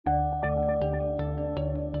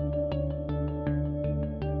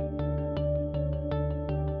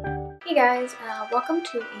Hey guys, welcome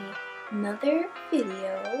to another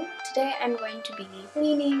video. Today I'm going to be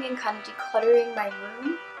cleaning and kind of decluttering my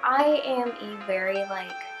room. I am a very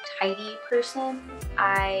tidy person.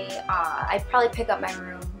 I probably pick up my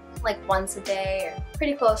room like once a day or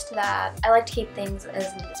pretty close to that. I like to keep things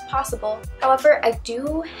as neat as possible. However, I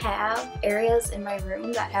do have areas in my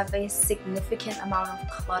room that have a significant amount of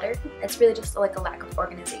clutter. It's really just like a lack of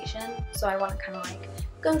organization. So I want to kind of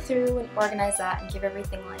go through and organize that and give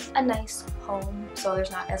everything a nice home so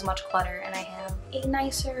there's not as much clutter and I have a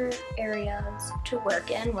nicer areas to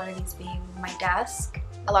work in, one of these being my desk.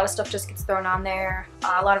 A lot of stuff just gets thrown on there,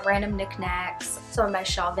 a lot of random knickknacks. Some of my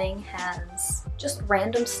shelving has just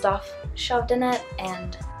random stuff shoved in it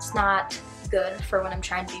and it's not good for when I'm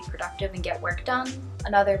trying to be productive and get work done.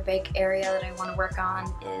 Another big area that I want to work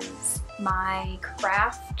on is my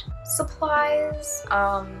craft supplies.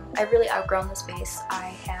 I've really outgrown the space I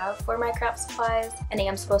have for my craft supplies and I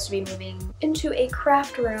am supposed to be moving into a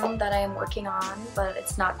craft room that I am working on, but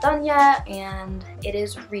it's not done yet and it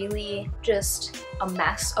is really just a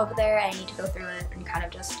mess over there. I need to go through it and kind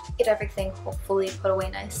of just get everything hopefully put away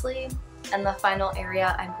nicely. And the final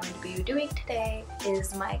area I'm going to be doing today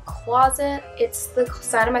is my closet. It's the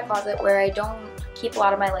side of my closet where I don't keep a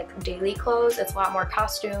lot of my daily clothes. It's a lot more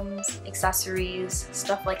costumes, accessories,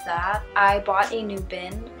 stuff like that. I bought a new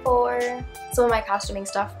bin for some of my costuming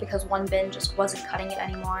stuff because one bin just wasn't cutting it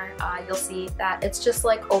anymore. You'll see that it's just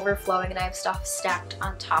overflowing and I have stuff stacked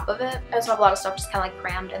on top of it. I also have a lot of stuff just kind of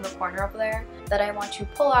crammed in the corner over there that I want to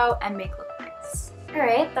pull out and make look nice.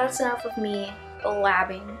 Alright, that's enough of me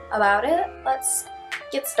blabbing about it. Let's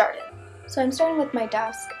get started. So I'm starting with my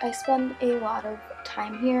desk. I spend a lot of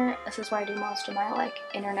time here. This is where I do most of my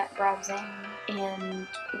internet browsing and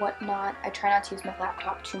whatnot. I try not to use my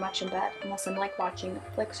laptop too much in bed unless I'm watching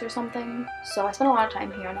Netflix or something. So I spend a lot of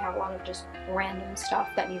time here and I have a lot of just random stuff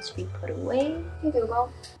that needs to be put away. Hey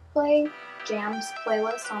Google, play Jam's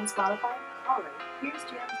playlist on Spotify. Alright, here's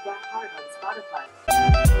Jam's Black Heart on Spotify.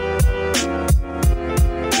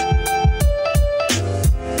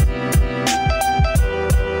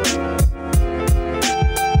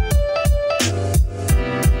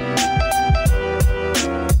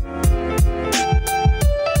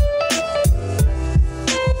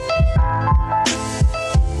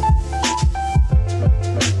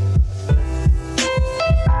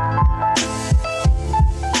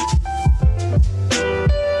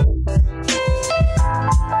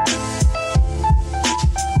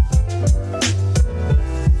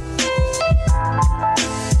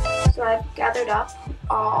 Gathered up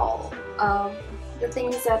all of the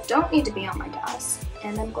things that don't need to be on my desk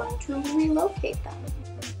and I'm going to relocate them.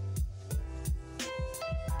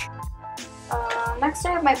 Next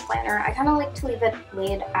I have my planner. I kind of like to leave it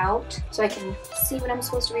laid out so I can see what I'm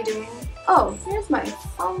supposed to be doing. Oh, here's my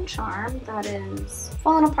phone charm that is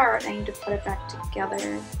falling apart. I need to put it back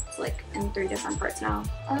together. It's in 3 different parts now.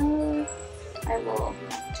 I will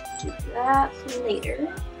have to do that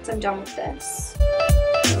later once I'm done with this.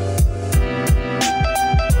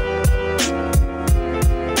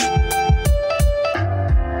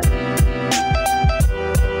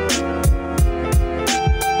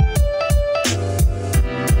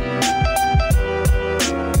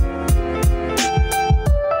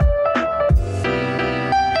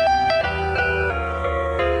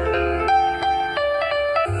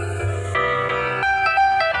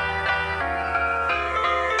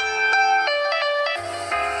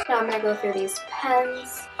 I'm gonna go through these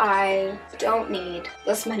pens. I don't need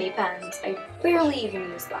this many pens. I barely even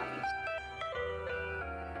use them.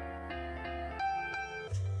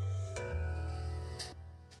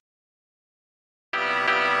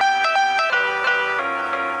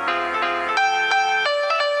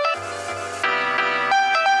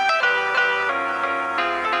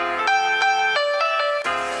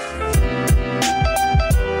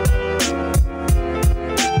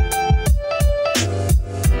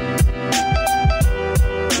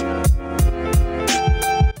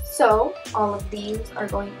 So all of these are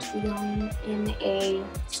going to be going in a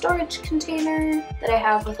storage container that I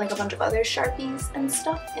have with a bunch of other Sharpies and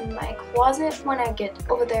stuff in my closet when I get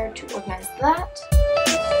over there to organize that.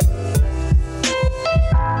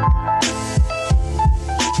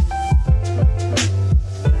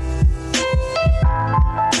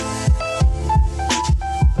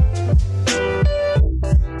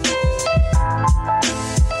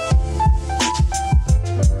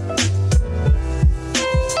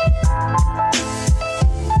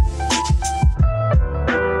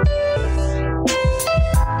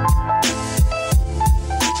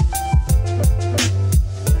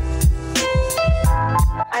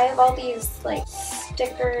 all these like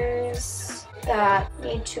stickers that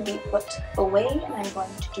need to be put away, and I'm going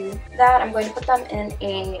to do that. I'm going to put them in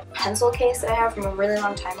a pencil case that I have from a really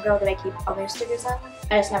long time ago that I keep other stickers in.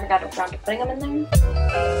 I just never got around to putting them in there.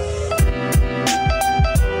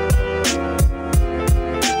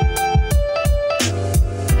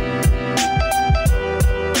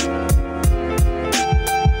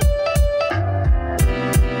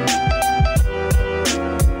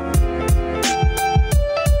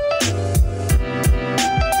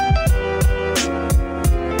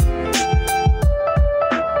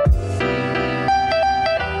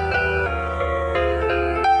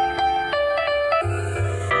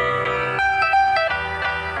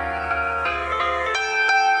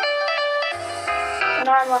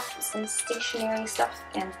 Now I'm left with some stationery stuff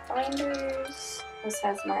and binders. This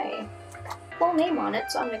has my full name on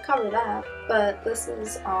it, so I'm going to cover that. But this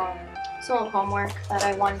is some old homework that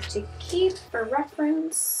I wanted to keep for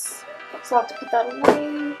reference, so I'll have to put that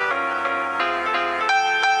away.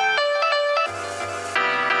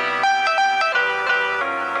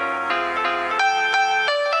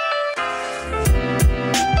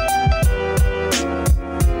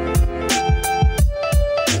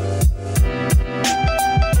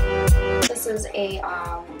 A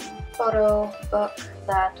photo book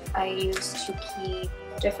that I use to keep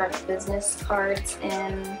different business cards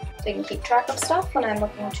in, so I can keep track of stuff when I'm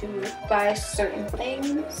looking to buy certain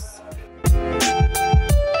things.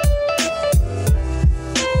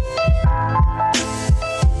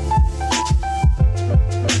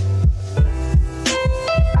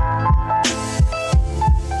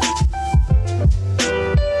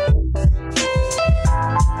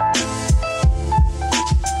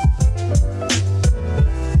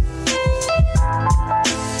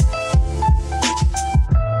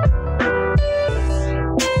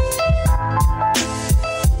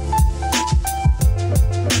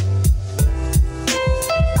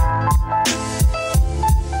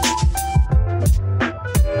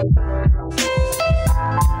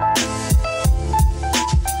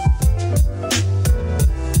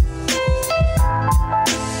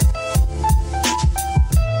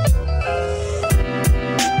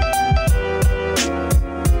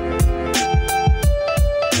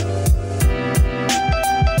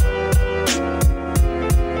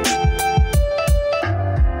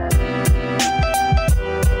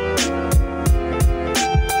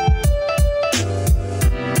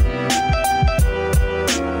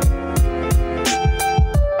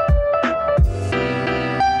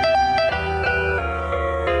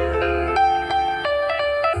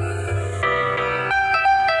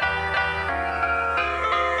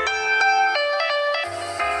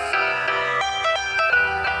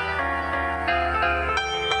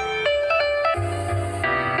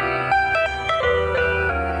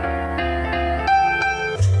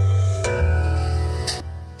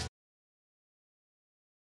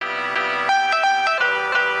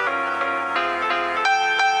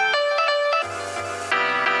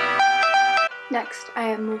 Next, I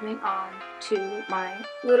am moving on to my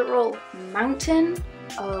literal mountain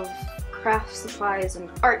of craft supplies and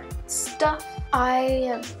art stuff.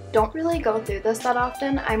 I don't really go through this that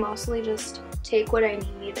often. I mostly just take what I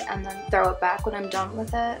need and then throw it back when I'm done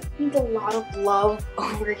with it. I need a lot of love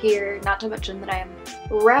over here, not to mention that I am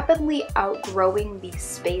rapidly outgrowing the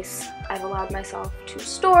space I've allowed myself to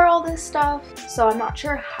store all this stuff, so I'm not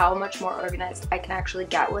sure how much more organized I can actually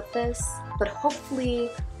get with this, but hopefully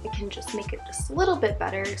I can just make it just a little bit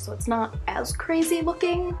better so it's not as crazy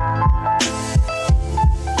looking.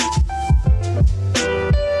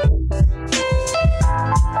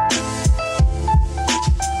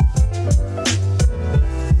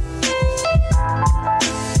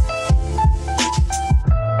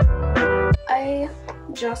 I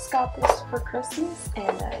just got this for Christmas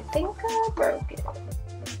and I think I broke it.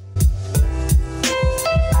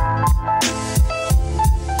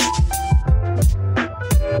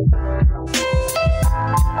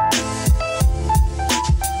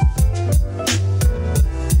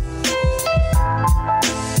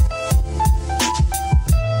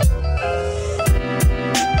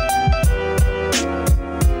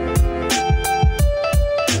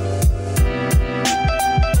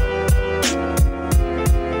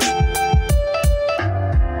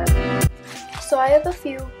 So I have a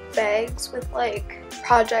few bags with like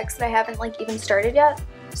projects that I haven't like even started yet.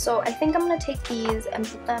 So I think I'm gonna take these and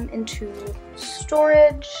put them into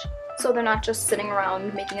storage so they're not just sitting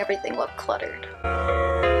around making everything look cluttered.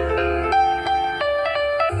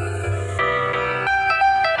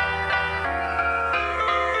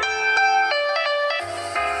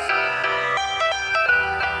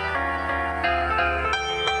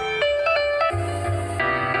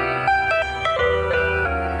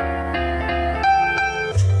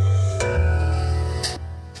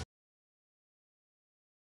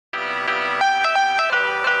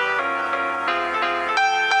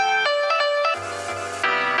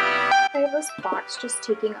 this box just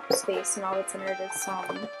taking up space, and all that's in it is some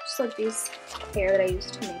just like these hair that I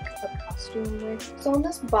used to make a costume with. So in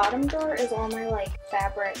this bottom drawer is all my like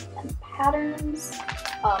fabric and patterns.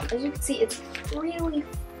 As you can see, it's really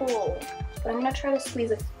full, but I'm gonna try to squeeze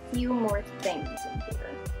a few more things in here.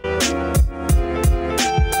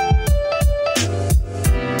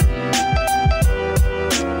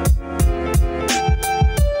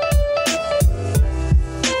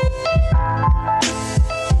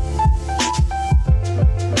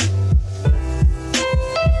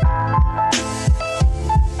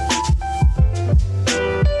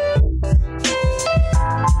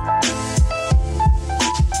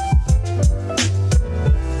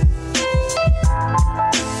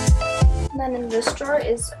 This drawer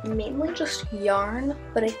is mainly just yarn,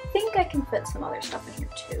 but I think I can fit some other stuff in here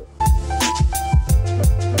too.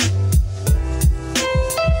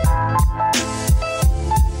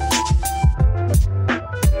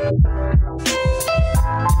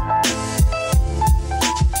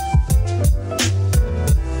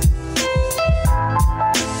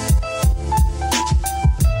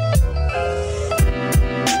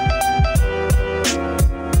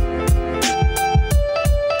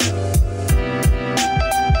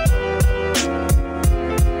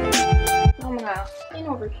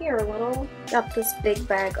 Here a little. Got this big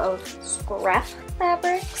bag of scrap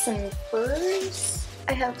fabrics and furs.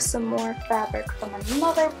 I have some more fabric from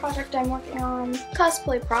another project I'm working on.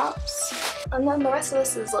 Cosplay props. And then the rest of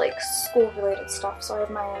this is like school related stuff. So I have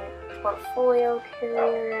my portfolio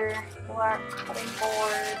carrier, black cutting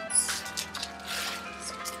boards,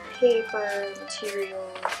 some paper,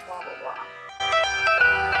 materials, blah blah blah.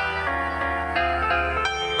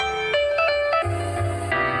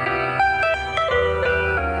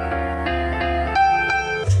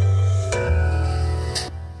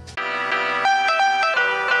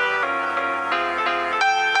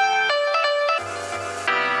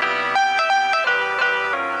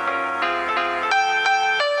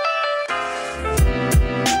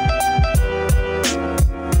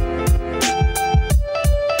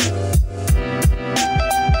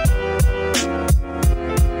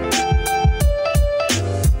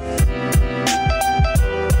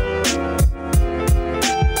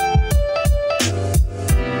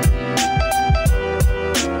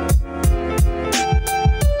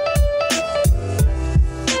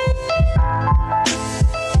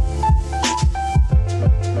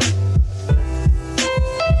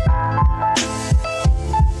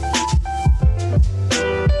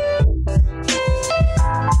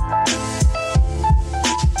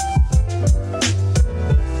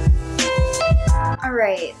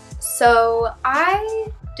 Alright, so I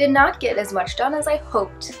did not get as much done as I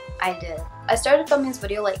hoped I did. I started filming this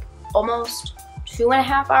video like almost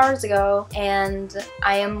 2.5 hours ago, and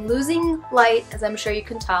I am losing light, as I'm sure you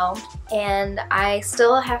can tell, and I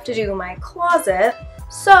still have to do my closet.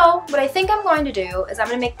 So what I think I'm going to do is I'm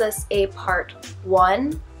going to make this a part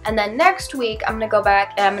 1, and then next week I'm going to go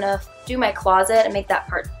back and I'm going to do my closet and make that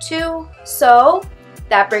part 2. So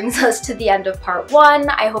that brings us to the end of part 1.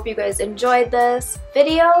 I hope you guys enjoyed this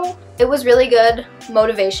video. It was really good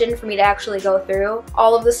motivation for me to actually go through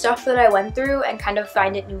all of the stuff that I went through and kind of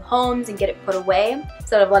find it new homes and get it put away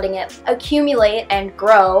instead of letting it accumulate and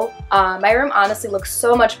grow. My room honestly looks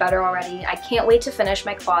so much better already. I can't wait to finish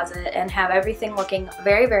my closet and have everything looking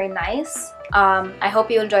very, very nice. I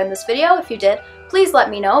hope you enjoyed this video. If you did, please let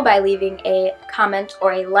me know by leaving a comment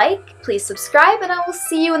or a like. Please subscribe, and I will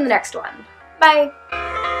see you in the next one. Bye!